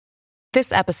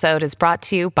This episode is brought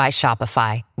to you by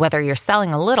Shopify. Whether you're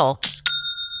selling a little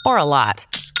or a lot,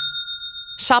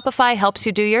 Shopify helps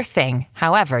you do your thing,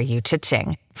 however you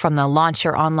cha-ching. From the launch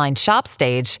your online shop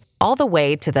stage, all the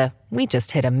way to the we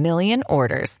just hit 1 million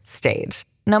orders stage.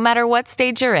 No matter what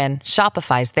stage you're in,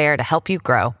 Shopify's there to help you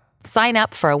grow. Sign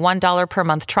up for a $1 per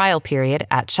month trial period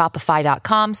at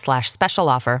shopify.com/special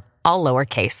offer, all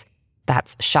lowercase.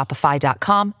 That's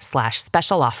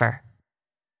shopify.com/special offer.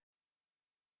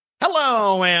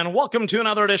 Hello, and welcome to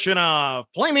another edition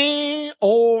of Play Me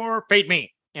or Fade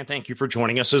Me. And thank you for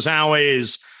joining us as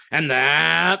always. And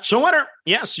that's a winner.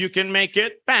 Yes, you can make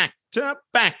it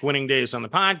back-to-back winning days on the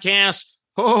podcast.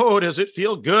 Oh, does it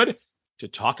feel good to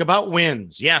talk about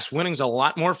wins? Yes, winning's a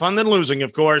lot more fun than losing,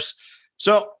 of course.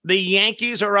 So the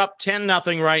Yankees are up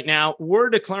 10-0 right now.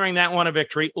 We're declaring that one a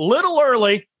victory. Little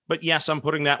early, but yes, I'm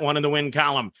putting that one in the win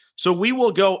column. So we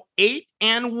will go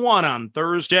 8-1 on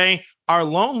Thursday. Our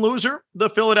lone loser, the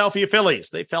Philadelphia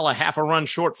Phillies. They fell a half a run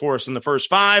short for us in the first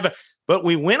 5, but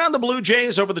we win on the Blue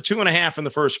Jays over the 2.5 in the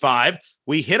first 5.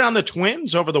 We hit on the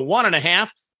Twins over the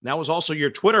 1.5. That was also your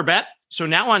Twitter bet. So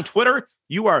now on Twitter,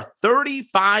 you are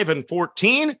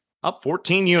 35-14, up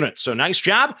 14 units. So nice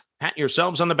job. Pat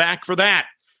yourselves on the back for that.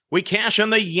 We cash on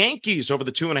the Yankees over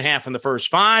the 2.5 in the first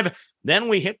 5. Then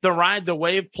we hit the ride the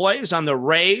wave plays on the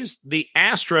Rays, the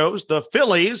Astros, the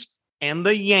Phillies, and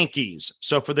the Yankees.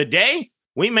 So for the day,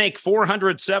 we make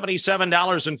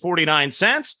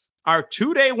 $477.49. Our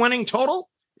 2-day winning total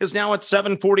is now at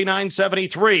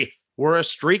 $749.73. We're a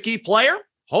streaky player.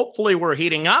 Hopefully we're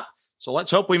heating up. So let's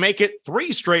hope we make it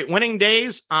 3 straight winning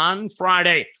days on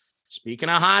Friday. Speaking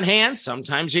of hot hands,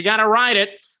 sometimes you got to ride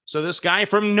it. So this guy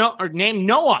named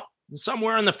Noah,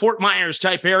 somewhere in the Fort Myers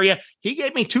type area, he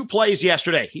gave me 2 plays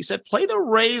yesterday. He said, play the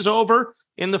Rays over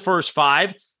in the first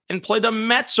 5 and play the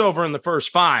Mets over in the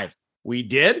first 5. We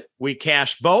did. We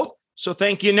cashed both. So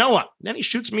thank you, Noah. Then he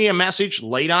shoots me a message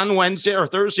late on Wednesday or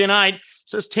Thursday night,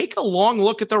 says, take a long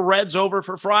look at the Reds over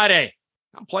for Friday.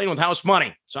 I'm playing with house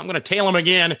money, so I'm going to tail him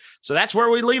again. So that's where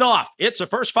we lead off. It's a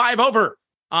first 5 over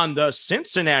on the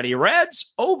Cincinnati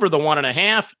Reds over the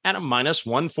 1.5 at a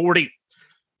 -140.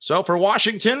 So for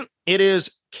Washington, it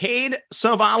is Cade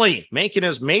Savali making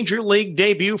his major league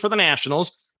debut for the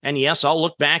Nationals. And yes, I'll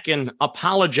look back and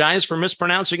apologize for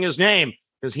mispronouncing his name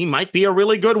because he might be a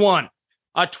really good one.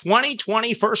 A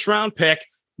 2020 first-round pick,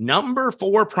 number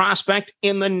 4 prospect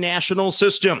in the national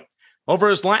system. Over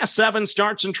his last 7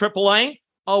 starts in AAA,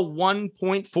 a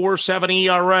 1.47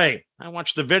 ERA. I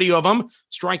watched the video of him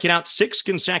striking out 6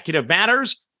 consecutive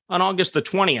batters on August the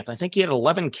 20th. I think he had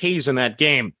 11 Ks in that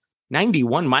game.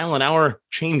 91-mile-an-hour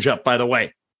changeup, by the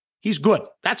way. He's good.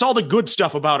 That's all the good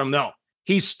stuff about him, though.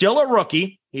 He's still a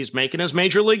rookie. He's making his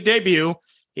major league debut.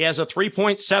 He has a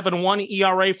 3.71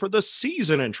 ERA for the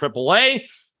season in AAA.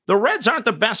 The Reds aren't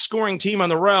the best scoring team on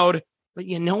the road, but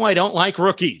you know I don't like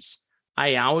rookies.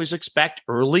 I always expect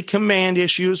early command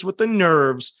issues with the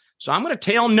nerves, so I'm going to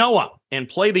tail Noah and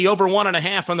play the over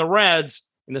 1.5 on the Reds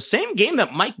in the same game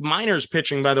that Mike Minor's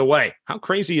pitching, by the way. How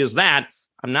crazy is that?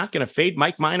 I'm not going to fade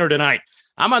Mike Minor tonight.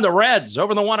 I'm on the Reds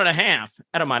over the 1.5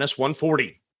 at a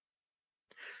 -140.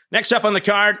 Next up on the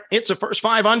card, it's a first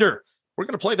 5 under. We're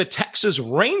going to play the Texas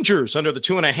Rangers under the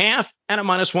 2.5 at a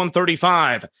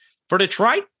 -135. For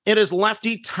Detroit, it is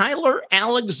lefty Tyler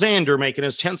Alexander making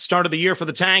his 10th start of the year for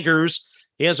the Tigers.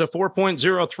 He has a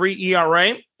 4.03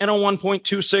 ERA and a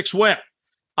 1.26 whip.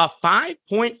 A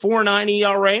 5.49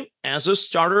 ERA as a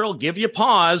starter will give you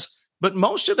pause, but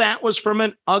most of that was from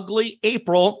an ugly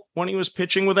April when he was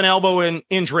pitching with an elbow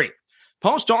injury.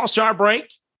 Post All-Star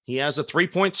break, he has a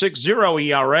 3.60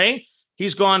 ERA.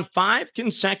 He's gone 5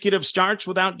 consecutive starts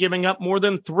without giving up more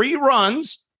than 3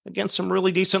 runs against some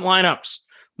really decent lineups.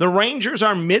 The Rangers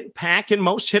are mid-pack in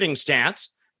most hitting stats.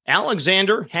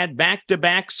 Alexander had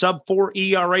back-to-back sub-4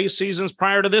 ERA seasons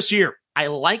prior to this year. I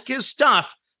like his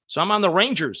stuff, so I'm on the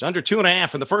Rangers under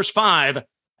 2.5 in the first 5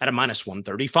 at a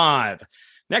 -135.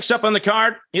 Next up on the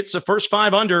card, it's the first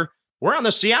 5 under. We're on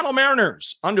the Seattle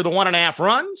Mariners under the 1.5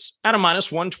 runs at a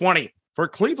 -120. For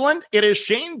Cleveland, it is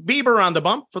Shane Bieber on the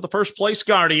bump for the first place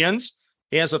Guardians.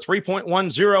 He has a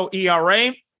 3.10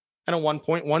 ERA and a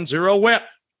 1.10 whip.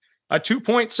 A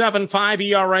 2.75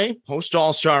 ERA post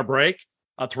All-Star break,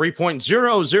 a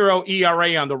 3.00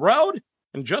 ERA on the road,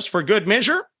 and just for good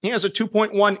measure, he has a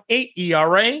 2.18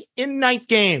 ERA in night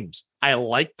games. I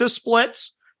like the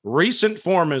splits. Recent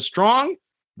form is strong.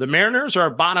 The Mariners are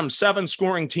a bottom 7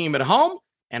 scoring team at home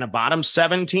and a bottom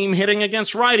 7 team hitting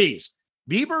against righties.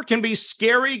 Bieber can be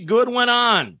scary good when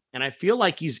on, and I feel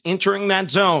like he's entering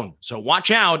that zone. So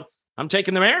watch out. I'm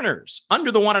taking the Mariners under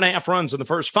the 1.5 runs in the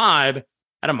first 5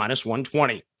 at a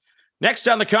 -120. Next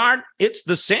on the card, it's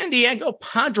the San Diego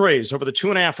Padres over the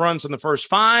 2.5 runs in the first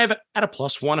 5 at a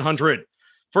plus 100.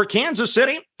 For Kansas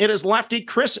City, it is lefty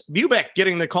Chris Bubick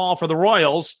getting the call for the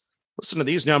Royals. Listen to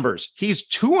these numbers. He's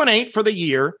 2-8 for the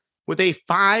year with a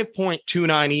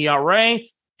 5.29 ERA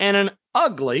and an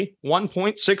ugly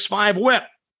 1.65 whip.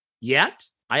 Yet,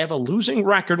 I have a losing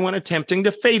record when attempting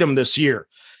to fade him this year.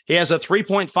 He has a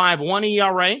 3.51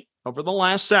 ERA over the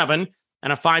last 7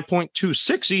 and a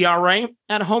 5.26 ERA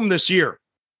at home this year.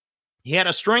 He had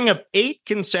a string of 8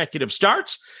 consecutive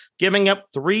starts, giving up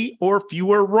 3 or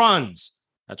fewer runs.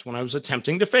 That's when I was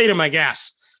attempting to fade him, I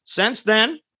guess. Since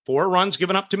then, 4 runs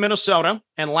given up to Minnesota,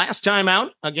 and last time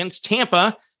out against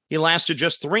Tampa, he lasted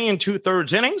just 3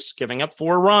 2/3 innings, giving up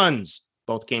 4 runs.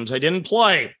 Both games I didn't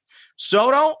play.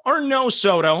 Soto or no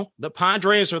Soto, the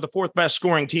Padres are the 4th best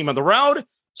scoring team on the road,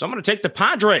 so I'm going to take the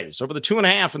Padres over the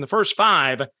 2.5 in the first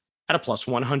 5 at a plus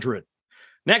 100.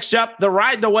 Next up, the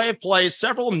Ride the Wave plays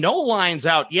several no lines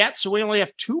out yet, so we only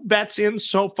have 2 bets in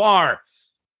so far.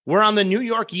 We're on the New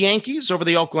York Yankees over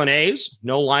the Oakland A's.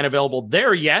 No line available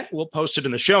there yet. We'll post it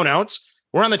in the show notes.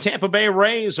 We're on the Tampa Bay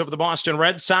Rays over the Boston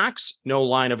Red Sox. No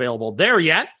line available there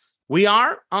yet. We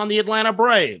are on the Atlanta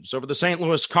Braves over the St.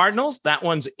 Louis Cardinals. That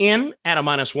one's in at a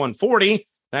minus 140.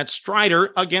 That's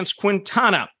Strider against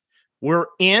Quintana. We're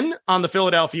in on the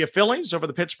Philadelphia Phillies over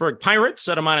the Pittsburgh Pirates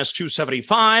at a minus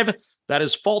 275. That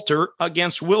is Falter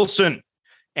against Wilson.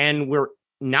 And we're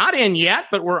not in yet,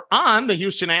 but we're on the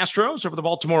Houston Astros over the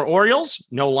Baltimore Orioles.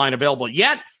 No line available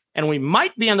yet. And we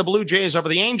might be on the Blue Jays over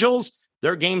the Angels.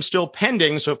 Their game's still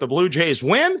pending, so if the Blue Jays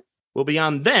win, we'll be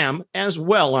on them as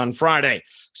well on Friday.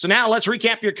 So now let's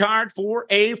recap your card for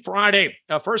a Friday.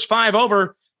 First 5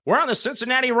 over, we're on the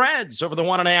Cincinnati Reds over the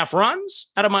 1.5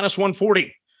 runs at a minus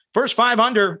 140. First 5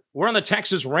 under, we're on the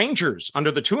Texas Rangers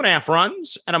under the 2.5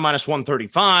 runs at a minus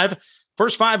 135.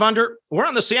 First 5 under, we're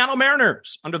on the Seattle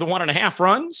Mariners under the 1.5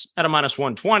 runs at a minus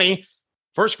 120.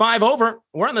 First 5 over,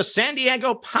 we're on the San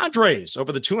Diego Padres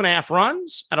over the 2.5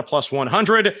 runs at a plus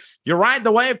 100. Your Ride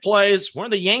the Wave plays, we're on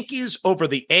the Yankees over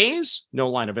the A's. No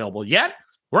line available yet.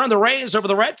 We're on the Rays over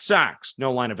the Red Sox.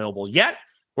 No line available yet.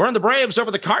 We're on the Braves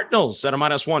over the Cardinals at a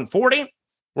minus 140.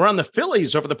 We're on the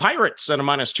Phillies over the Pirates at a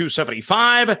minus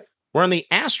 275. We're on the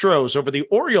Astros over the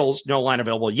Orioles. No line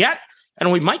available yet.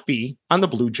 And we might be on the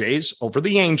Blue Jays over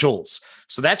the Angels.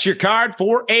 So that's your card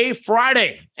for a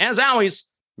Friday. As always,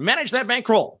 manage that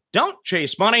bankroll. Don't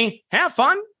chase money. Have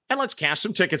fun. And let's cash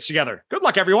some tickets together. Good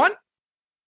luck, everyone.